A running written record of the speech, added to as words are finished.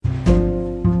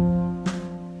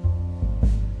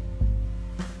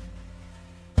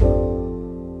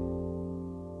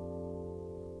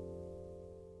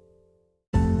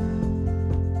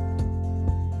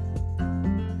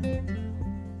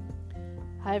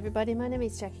Hi everybody, my name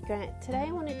is Jackie Grant. Today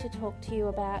I wanted to talk to you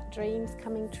about dreams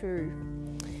coming true.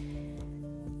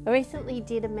 I recently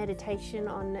did a meditation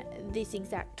on this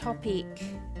exact topic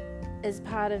as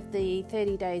part of the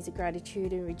 30 Days of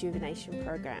Gratitude and Rejuvenation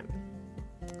program.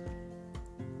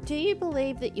 Do you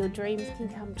believe that your dreams can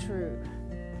come true?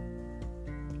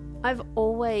 I've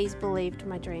always believed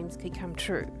my dreams could come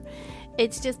true.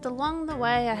 It's just along the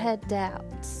way I had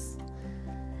doubts.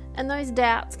 And those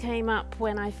doubts came up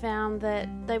when I found that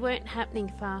they weren't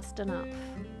happening fast enough.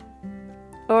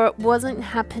 Or it wasn't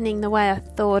happening the way I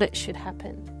thought it should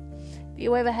happen. Have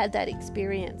you ever had that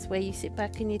experience where you sit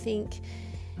back and you think,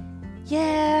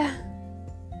 I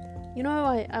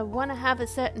want to have a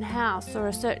certain house or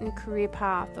a certain career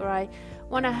path, or I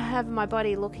want to have my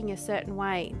body looking a certain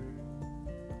way.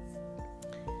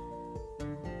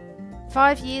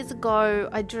 5 years ago,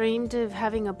 I dreamed of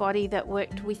having a body that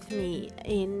worked with me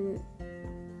in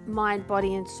mind,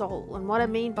 body and soul. And what I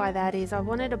mean by that is I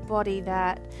wanted a body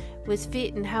that was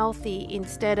fit and healthy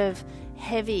instead of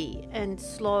heavy and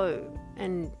slow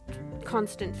and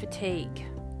constant fatigue.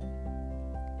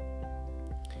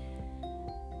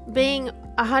 Being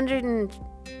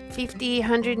 150,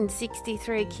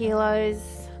 163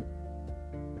 kilos,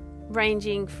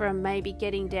 ranging from maybe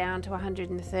getting down to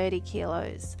 130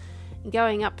 kilos,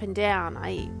 going up and down,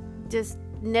 I just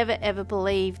never ever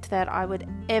believed that I would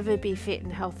ever be fit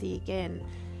and healthy again.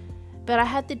 But I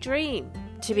had the dream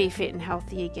to be fit and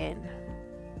healthy again.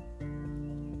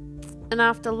 And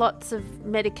after lots of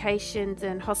medications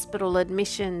and hospital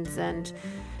admissions and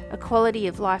a quality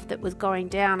of life that was going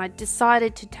down, I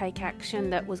decided to take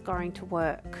action that was going to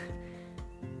work.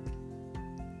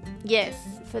 Yes,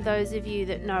 for those of you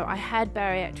that know, I had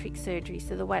bariatric surgery,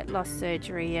 so the weight loss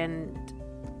surgery, and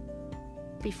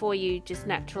before you just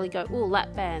naturally go,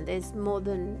 lap band, there's more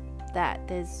than that.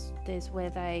 There's where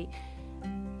there's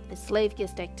sleeve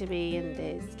gastrectomy and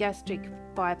there's gastric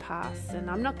bypass,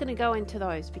 and I'm not going to go into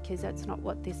those because that's not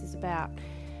what this is about.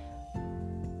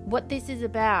 What this is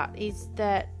about is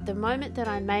that the moment that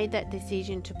I made that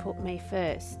decision to put me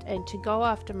first and to go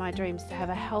after my dreams, to have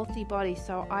a healthy body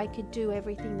so I could do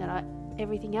everything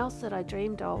else that I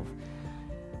dreamed of,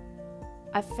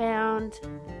 I found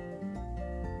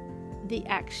the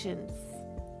actions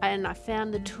and I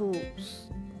found the tools.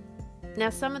 Now,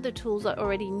 some of the tools I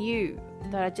already knew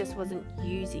that I just wasn't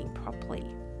using properly,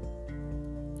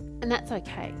 and that's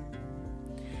okay.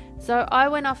 So I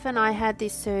went off and I had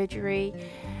this surgery,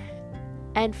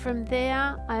 and from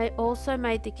there I also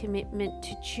made the commitment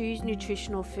to choose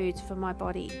nutritional foods for my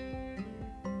body.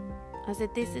 I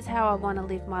said, this is how I want to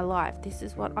live my life. This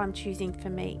is what I'm choosing for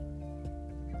me.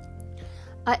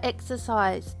 I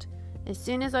exercised. As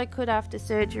soon as I could after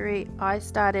surgery, I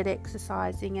started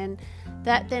exercising, and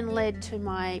that then led to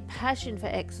my passion for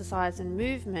exercise and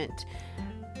movement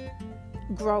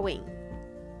growing.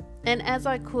 And as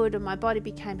I could and my body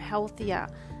became healthier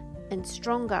and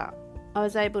stronger, I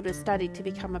was able to study to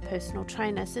become a personal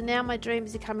trainer. So now my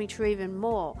dreams are coming true even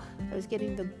more. I was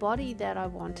getting the body that I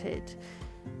wanted,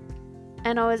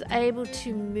 and I was able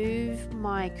to move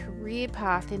my career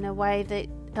path in a way that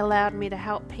allowed me to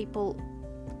help people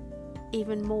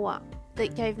even more,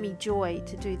 that gave me joy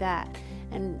to do that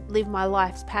and live my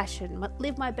life's passion,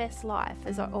 live my best life,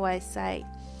 as I always say.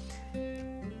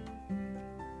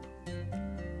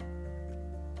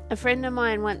 A friend of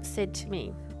mine once said to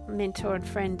me, mentor and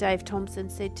friend Dave Thompson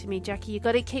said to me, Jackie, you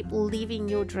got to keep living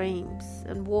your dreams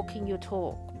and walking your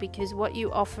talk, because what you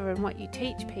offer and what you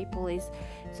teach people is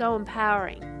so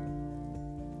empowering.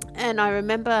 And I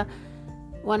remember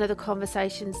one of the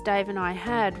conversations Dave and I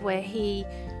had where he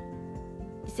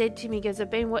said to me, he goes, I've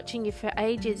been watching you for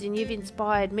ages and you've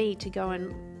inspired me to go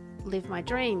and live my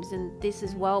dreams, and this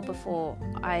is well before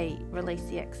I released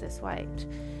the excess weight.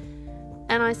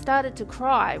 And I started to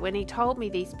cry when he told me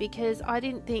this, because I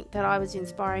didn't think that I was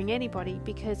inspiring anybody,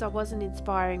 because I wasn't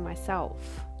inspiring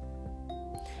myself.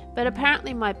 But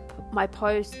apparently my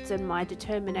posts and my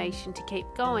determination to keep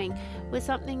going was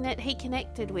something that he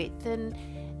connected with, and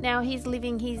now he's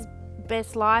living his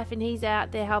best life and he's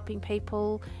out there helping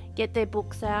people get their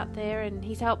books out there, and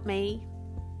he's helped me,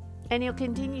 and he'll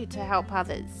continue to help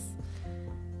others.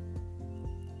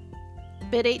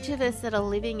 But each of us that are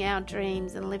living our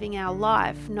dreams and living our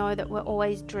life know that we're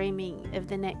always dreaming of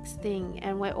the next thing,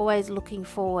 and we're always looking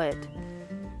forward.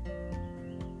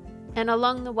 And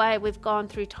along the way we've gone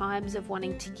through times of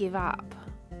wanting to give up,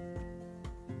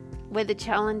 where the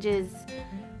challenges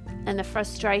and the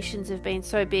frustrations have been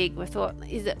so big, we thought,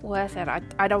 is it worth it?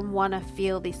 I don't want to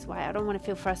feel this way. I don't want to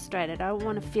feel frustrated. I don't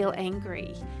want to feel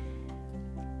angry.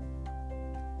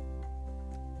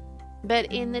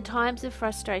 But in the times of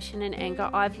frustration and anger,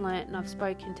 I've learnt, and I've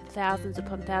spoken to thousands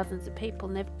upon thousands of people,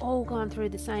 and they've all gone through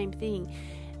the same thing.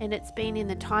 And it's been in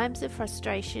the times of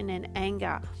frustration and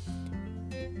anger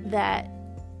that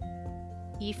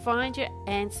you find your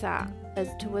answer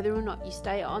as to whether or not you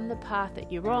stay on the path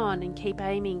that you're on and keep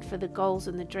aiming for the goals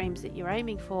and the dreams that you're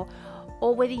aiming for,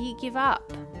 or whether you give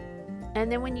up.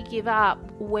 And then when you give up,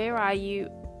 where are you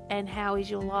and how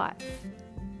is your life?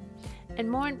 And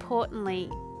more importantly,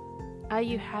 are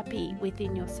you happy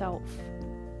within yourself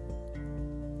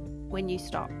when you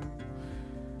stop?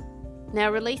 Now,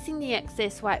 releasing the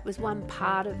excess weight was one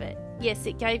part of it. Yes,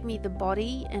 it gave me the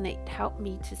body and it helped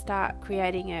me to start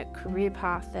creating a career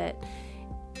path that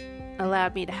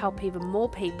allowed me to help even more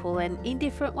people and in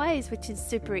different ways, which is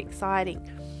super exciting.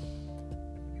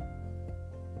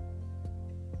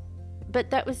 But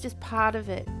that was just part of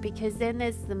it, because then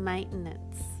there's the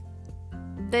maintenance.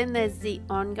 Then there's the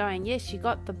ongoing, yes, you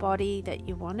got the body that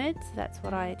you wanted, so that's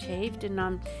what I achieved, and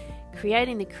I'm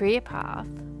creating the career path.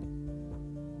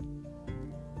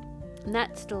 And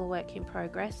that's still a work in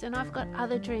progress. And I've got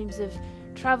other dreams of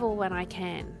travel when I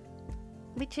can,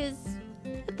 which is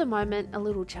at the moment a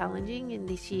little challenging in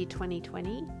this year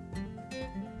 2020.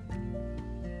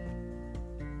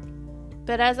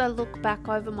 But as I look back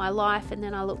over my life and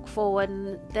then I look forward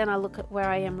and then I look at where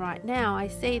I am right now, I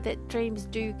see that dreams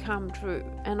do come true.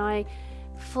 And I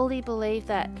fully believe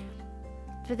that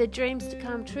for the dreams to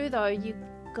come true, though, you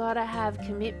gotta have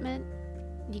commitment.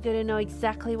 You got to know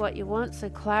exactly what you want, so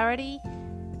clarity.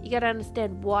 You got to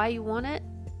understand why you want it.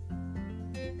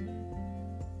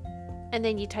 And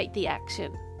then you take the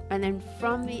action. And then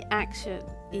from the action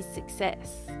is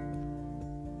success.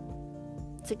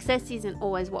 Success isn't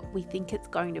always what we think it's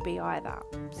going to be either.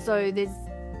 So there's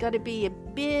got to be a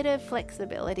bit of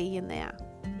flexibility in there.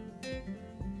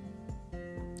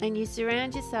 And you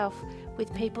surround yourself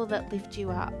with people that lift you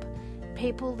up,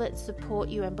 people that support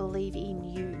you and believe in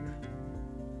you.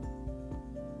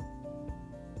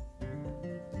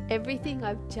 Everything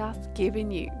I've just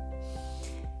given you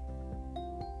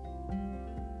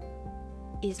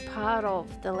is part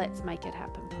of the Let's Make It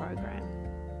Happen program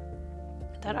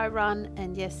that I run.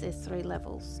 And yes, there's 3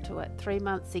 levels to it: 3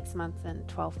 months, 6 months and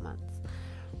 12 months.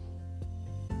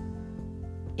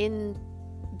 In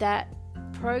that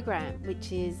program,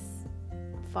 which is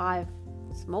 5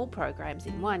 small programs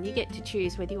in one, you get to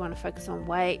choose whether you want to focus on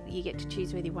weight, you get to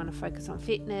choose whether you want to focus on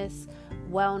fitness,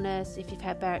 wellness, if you've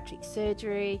had bariatric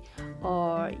surgery,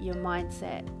 or your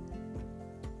mindset.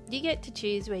 You get to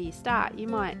choose where you start. You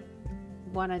might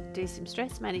want to do some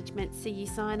stress management, so you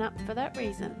sign up for that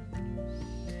reason.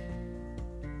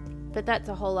 But that's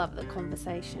a whole other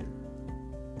conversation.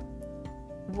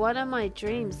 One of my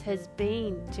dreams has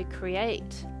been to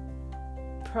create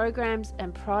programs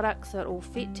and products that all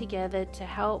fit together to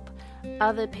help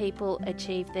other people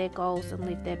achieve their goals and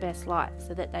live their best life,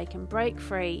 so that they can break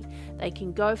free, they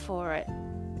can go for it,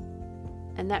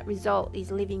 and that result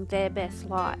is living their best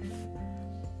life.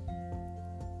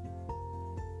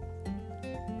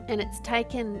 And it's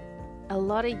taken a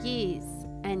lot of years,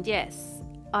 and yes,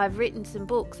 I've written some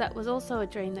books. That was also a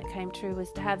dream that came true,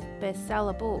 was to have a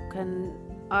bestseller book, and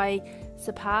I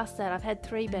surpassed that. I've had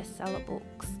 3 bestseller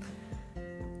books.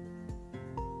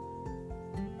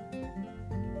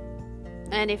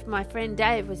 And if my friend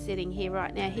Dave was sitting here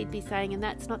right now, he'd be saying, and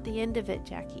that's not the end of it,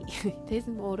 Jackie. There's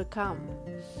more to come.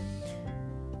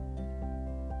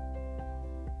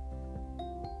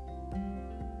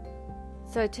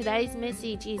 So today's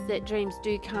message is that dreams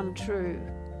do come true.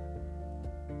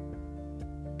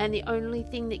 And the only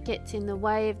thing that gets in the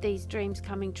way of these dreams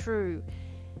coming true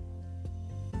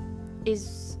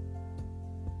is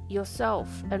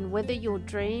yourself, and whether your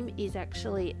dream is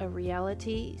actually a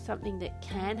reality, something that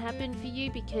can happen for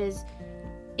you, because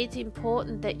it's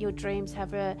important that your dreams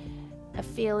have a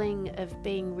feeling of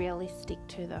being realistic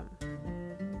to them.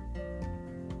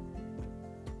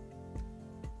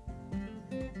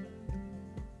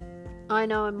 I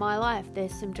know in my life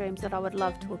there's some dreams that I would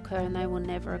love to occur, and they will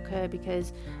never occur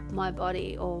because my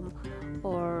body or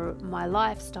my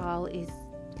lifestyle is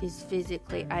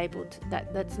physically able to,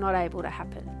 that's not able to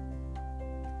happen.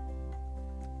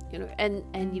 You know,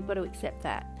 and you've got to accept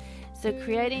that. So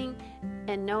creating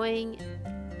and knowing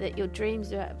that your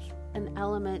dreams have an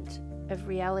element of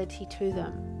reality to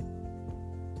them,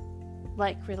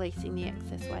 like releasing the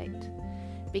excess weight,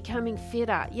 becoming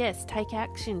fitter. Yes, take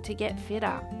action to get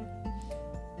fitter.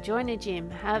 Join a gym,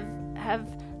 have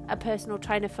a personal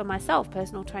trainer. For myself,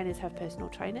 personal trainers have personal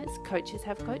trainers, coaches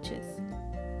have coaches.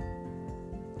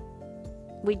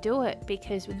 We do it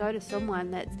because we go to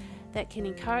someone that can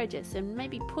encourage us and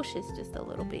maybe push us just a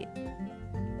little bit.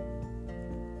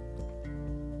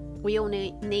 We all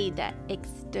need that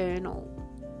external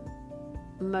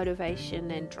motivation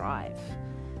and drive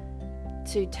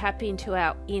to tap into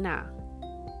our inner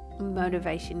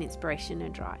motivation, inspiration,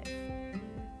 and drive.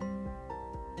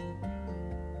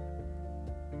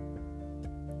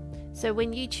 So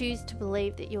when you choose to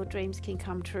believe that your dreams can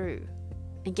come true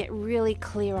and get really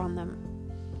clear on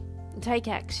them, take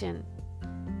action,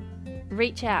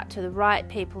 reach out to the right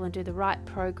people and do the right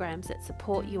programs that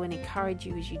support you and encourage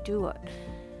you as you do it,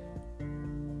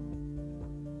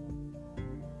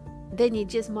 then you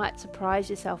just might surprise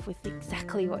yourself with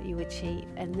exactly what you achieve.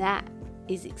 And that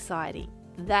is exciting.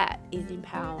 That is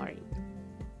empowering.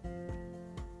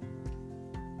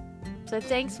 So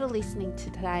thanks for listening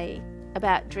today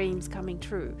about dreams coming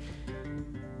true.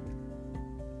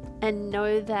 And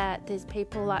know that there's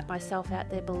people like myself out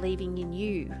there believing in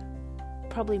you,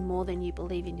 probably more than you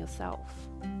believe in yourself.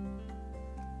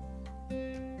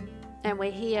 And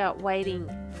we're here waiting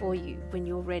for you when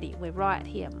you're ready. We're right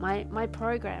here. My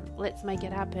program, Let's Make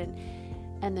It Happen,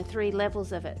 and the 3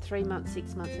 levels of it, 3 months,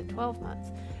 6 months, and 12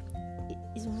 months,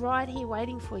 is right here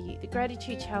waiting for you. The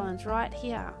Gratitude Challenge right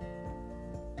here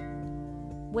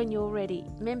when you're ready.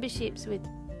 Memberships with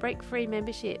Break Free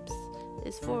memberships.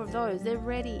 There's 4 of those. They're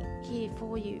ready here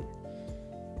for you.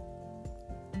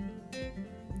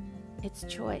 It's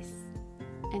choice,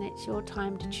 and it's your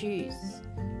time to choose.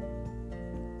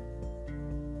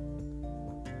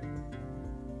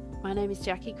 My name is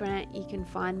Jackie Grant. You can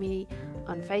find me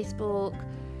on Facebook,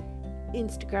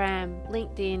 Instagram,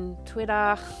 LinkedIn,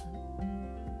 Twitter.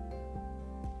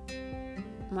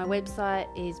 My website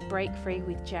is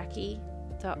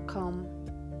breakfreewithjackie.com,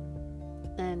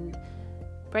 and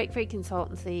Break Free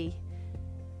Consultancy,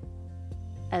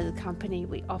 as a company,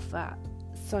 we offer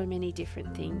so many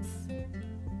different things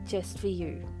just for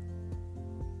you,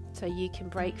 so you can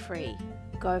break free,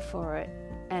 go for it,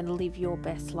 and live your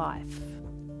best life.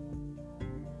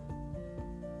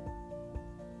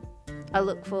 I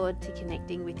look forward to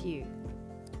connecting with you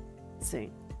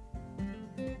soon.